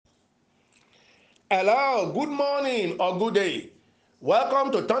Hello, good morning or good day.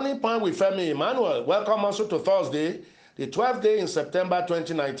 Welcome to Turning Point with Femi Emmanuel. Welcome also to Thursday, the 12th day in September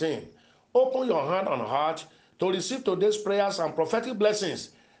 2019. Open your hand and heart to receive today's prayers and prophetic blessings.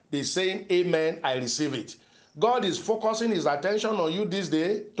 Be saying, Amen, I receive it. God is focusing his attention on you this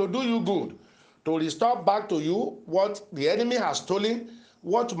day to do you good, to restore back to you what the enemy has stolen,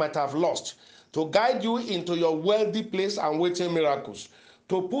 what you might have lost, to guide you into your wealthy place and waiting miracles,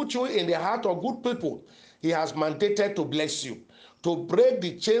 to put you in the heart of good people he has mandated to bless you, to break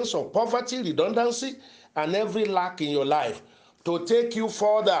the chains of poverty, redundancy, and every lack in your life, to take you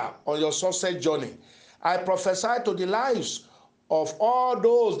further on your success journey. I prophesy to the lives of all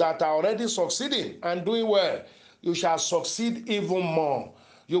those that are already succeeding and doing well. You shall succeed even more.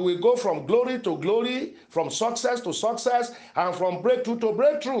 You will go from glory to glory, from success to success, and from breakthrough to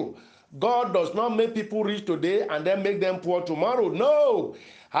breakthrough. God does not make people rich today and then make them poor tomorrow. No,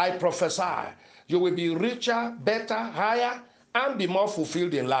 I prophesy you will be richer, better, higher, and be more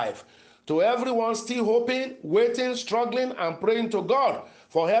fulfilled in life. To everyone still hoping, waiting, struggling, and praying to God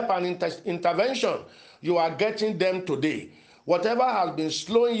for help and intervention, you are getting them today. Whatever has been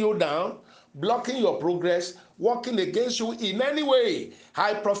slowing you down, blocking your progress, working against you in any way,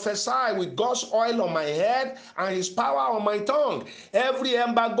 I prophesy with God's oil on my head and his power on my tongue. Every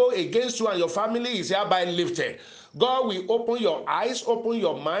embargo against you and your family is hereby lifted. God will open your eyes, open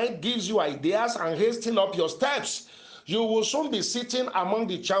your mind, gives you ideas, and hasten up your steps. You will soon be sitting among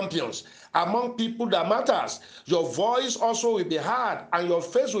the champions, among people that matters. Your voice also will be heard, and your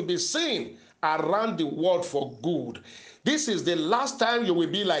face will be seen around the world for good. This is the last time you will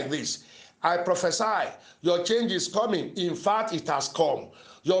be like this. I prophesy your change is coming. In fact, it has come.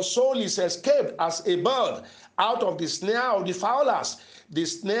 Your soul is escaped as a bird out of the snare of the fowlers. The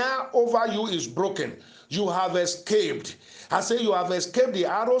snare over you is broken. You have escaped. I say you have escaped the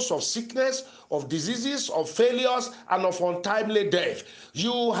arrows of sickness, of diseases, of failures, and of untimely death.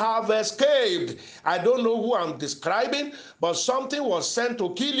 You have escaped. I don't know who I'm describing, but something was sent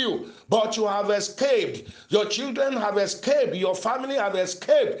to kill you, but you have escaped. Your children have escaped. Your family have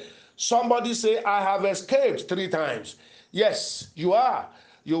escaped. Somebody say, I have escaped 3 times. Yes, you are.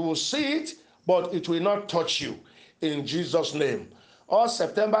 You will see it, but it will not touch you. In Jesus' name. All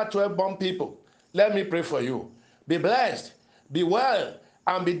September 12 born people, let me pray for you. Be blessed, be well,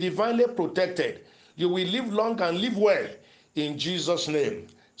 and be divinely protected. You will live long and live well. In Jesus' name.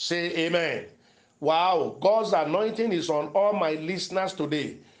 Say amen. Wow, God's anointing is on all my listeners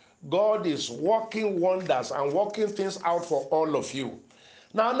today. God is working wonders and working things out for all of you.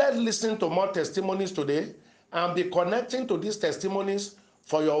 Now let's listen to more testimonies today and be connecting to these testimonies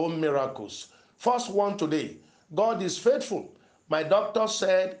for your own miracles. First one today, God is faithful. My doctor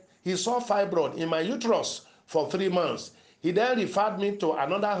said he saw fibroid in my uterus for 3 months. He then referred me to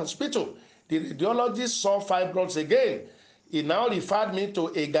another hospital. The radiologist saw fibroids again. He now referred me to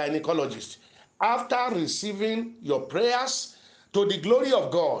a gynecologist. After receiving your prayers, to the glory of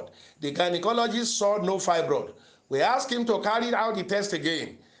God, the gynecologist saw no fibroid. We asked him to carry out the test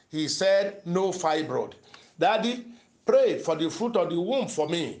again. He said, no fibroid. Daddy, pray for the fruit of the womb for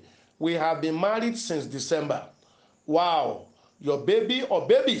me. We have been married since December. Wow, your baby or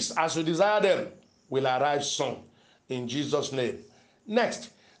babies, as you desire them, will arrive soon. In Jesus' name.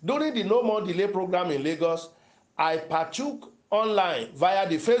 Next, during the No More Delay program in Lagos, I partook online via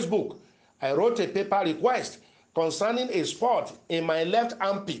the Facebook. I wrote a paper request concerning a spot in my left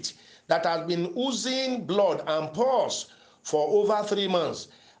armpit that has been oozing blood and pus for over 3 months.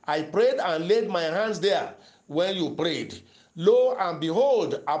 I prayed and laid my hands there when you prayed. Lo and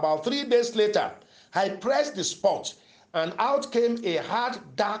behold, about 3 days later, I pressed the spot and out came a hard,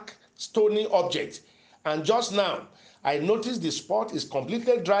 dark, stony object. And just now, I noticed the spot is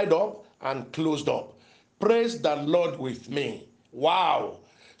completely dried up and closed up. Praise the Lord with me. Wow.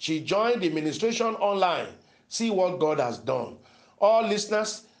 She joined the ministration online. See what God has done. All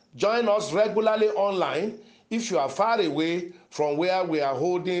listeners, join us regularly online if you are far away from where we are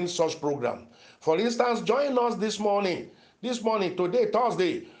holding such program. For instance, join us this morning, today,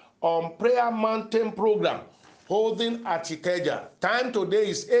 Thursday, on Prayer Mountain program, holding at Ikeja. Time today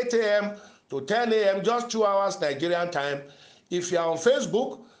is 8 a.m. to 10 a.m., just 2 hours Nigerian time. If you are on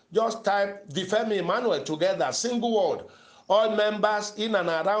Facebook, just type the Femi Emmanuel together, single word. All members in and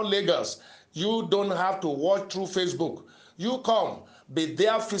around Lagos, you don't have to watch through Facebook. You come, be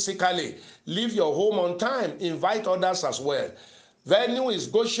there physically, leave your home on time, invite others as well. Venue is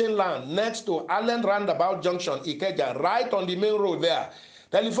Goshen Land, next to Allen Roundabout Junction, Ikeja, right on the main road there.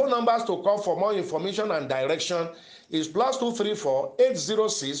 Telephone numbers to call for more information and direction is +234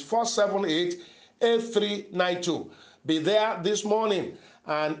 806 478 8392. be there this morning.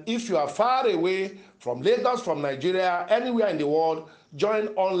 And if you are far away from Lagos, from Nigeria, anywhere in the world, join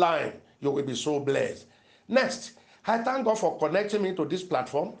online. You will be so blessed. Next, I thank God for connecting me to this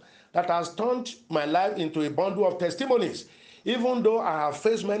platform that has turned my life into a bundle of testimonies. Even though I have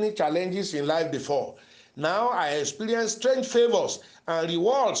faced many challenges in life before, now I experience strange favors and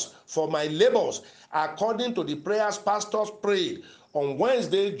rewards for my labors according to the prayers pastors prayed on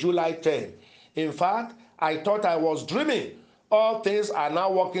Wednesday, July 10. In fact, I thought I was dreaming. All things are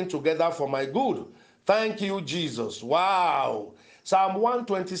now working together for my good. Thank you, Jesus. Wow. Psalm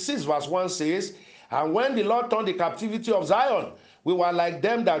 126 verse 1 says, and when the Lord turned the captivity of Zion, we were like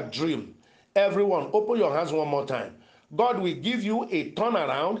them that dream. Everyone, open your hands one more time. God will give you a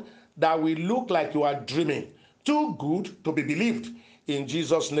turnaround that will look like you are dreaming. Too good to be believed. In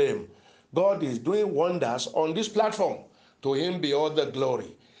Jesus' name. God is doing wonders on this platform. To him be all the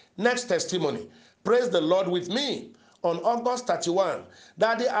glory. Next testimony. Praise the Lord with me. On August 31,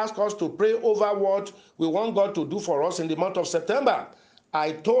 Daddy asked us to pray over what we want God to do for us in the month of September.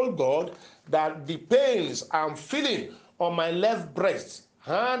 I told God that the pains I'm feeling on my left breast,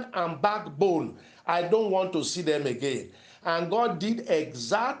 hand, and backbone, I don't want to see them again. And God did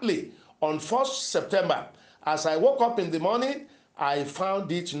exactly on 1st September. As I woke up in the morning, I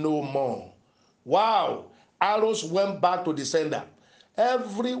found it no more. Wow! Arrows went back to the sender.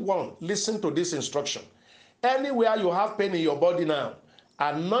 Everyone, listen to this instruction. Anywhere you have pain in your body now,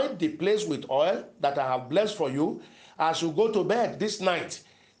 anoint the place with oil that I have blessed for you. As you go to bed this night,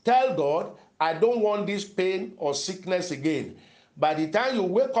 tell God, I don't want this pain or sickness again. By the time you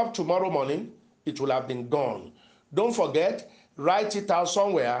wake up tomorrow morning, it will have been gone. Don't forget, write it out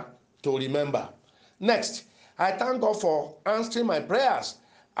somewhere to remember. Next, I thank God for answering my prayers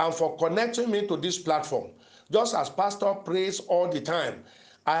and for connecting me to this platform. Just as Pastor prays all the time,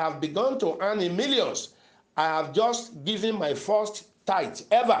 I have begun to earn in millions. I have just given my first tithe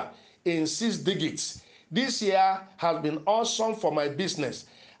ever in 6 digits. This year has been awesome for my business,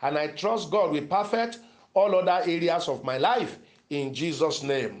 and I trust God will perfect all other areas of my life in Jesus'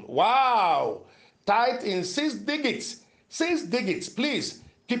 name. Wow! Tithe in 6 digits. 6 digits. Please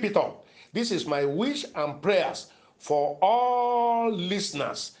keep it up. This is my wish and prayers for all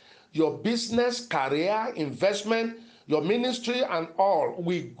listeners. Your business, career, investment, your ministry, and all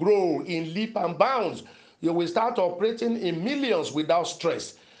will grow in leap and bounds. You will start operating in millions without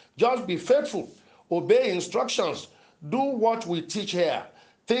stress. Just be faithful, obey instructions, do what we teach here.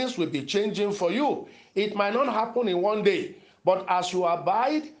 Things will be changing for you. It might not happen in one day, but as you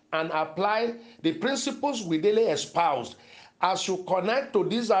abide and apply the principles we daily espouse, as you connect to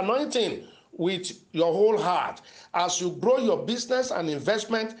this anointing with your whole heart, as you grow your business and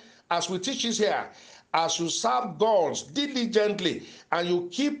investment, as we teach this here, as you serve God diligently and you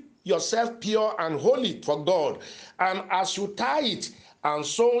keep yourself pure and holy for God, and as you tithe and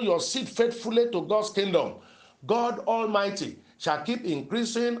sow your seed faithfully to God's kingdom, God Almighty shall keep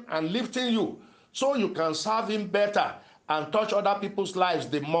increasing and lifting you so you can serve him better and touch other people's lives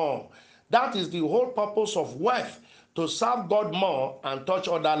the more. That is the whole purpose of wealth, to serve God more and touch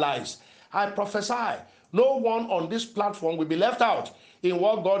other lives. I prophesy, no one on this platform will be left out in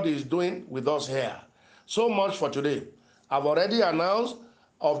what God is doing with us here. So much for today. I've already announced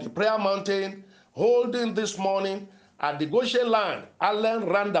of the prayer mountain holding this morning at the Goshen Land, Allen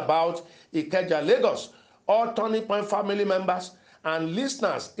Roundabout, Ikeja, Lagos. All Turning Point family members and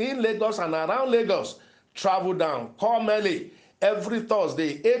listeners in Lagos and around Lagos, travel down, call Melly every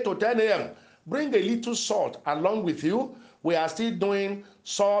Thursday, 8 to 10 a.m. Bring a little salt along with you. We are still doing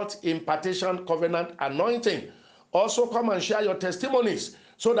salt impartation covenant anointing. Also, come and share your testimonies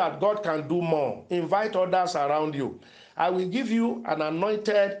so that God can do more. Invite others around you. I will give you an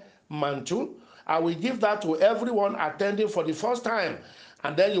anointed mantle. I will give that to everyone attending for the first time,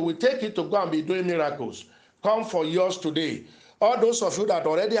 and then you will take it to go and be doing miracles. Come for yours today. All those of you that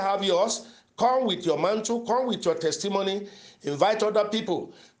already have yours, come with your mantle, come with your testimony, invite other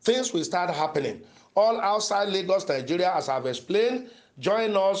people. Things will start happening. All outside Lagos, Nigeria, as I've explained,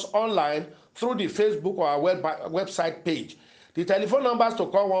 join us online through the Facebook or our website page. The telephone numbers to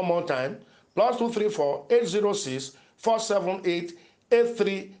call one more time, +234 806 478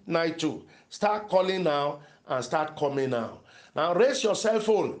 8392. Start calling now and start coming now. Now raise your cell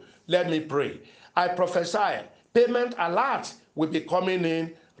phone. Let me pray. I prophesy payment alert will be coming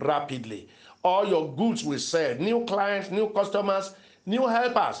in rapidly. All your goods will sell. New clients, new customers, new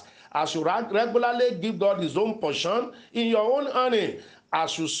helpers. As you regularly give God his own portion in your own earning,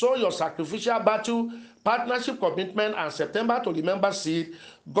 as you sow your sacrificial battle, partnership commitment, and September to remember seed,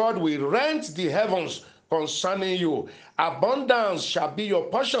 God will rent the heavens concerning you. Abundance shall be your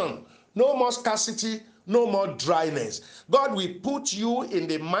portion. No more scarcity no more dryness. God will put you in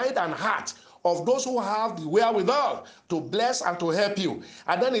the mind and heart of those who have the wherewithal to bless and to help you.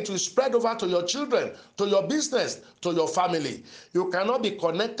 And then it will spread over to your children, to your business, to your family. You cannot be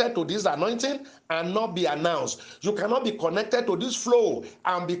connected to this anointing and not be announced. You cannot be connected to this flow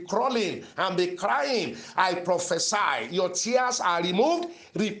and be crawling and be crying. I prophesy, your tears are removed,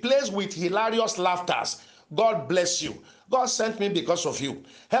 replaced with hilarious laughters. God bless you. God sent me because of you.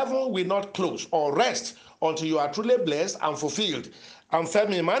 Heaven will not close or rest until you are truly blessed and fulfilled. I'm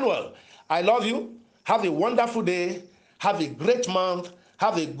Femi Emmanuel. I love you. Have a wonderful day. Have a great month.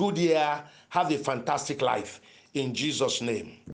 Have a good year. Have a fantastic life. In Jesus' name.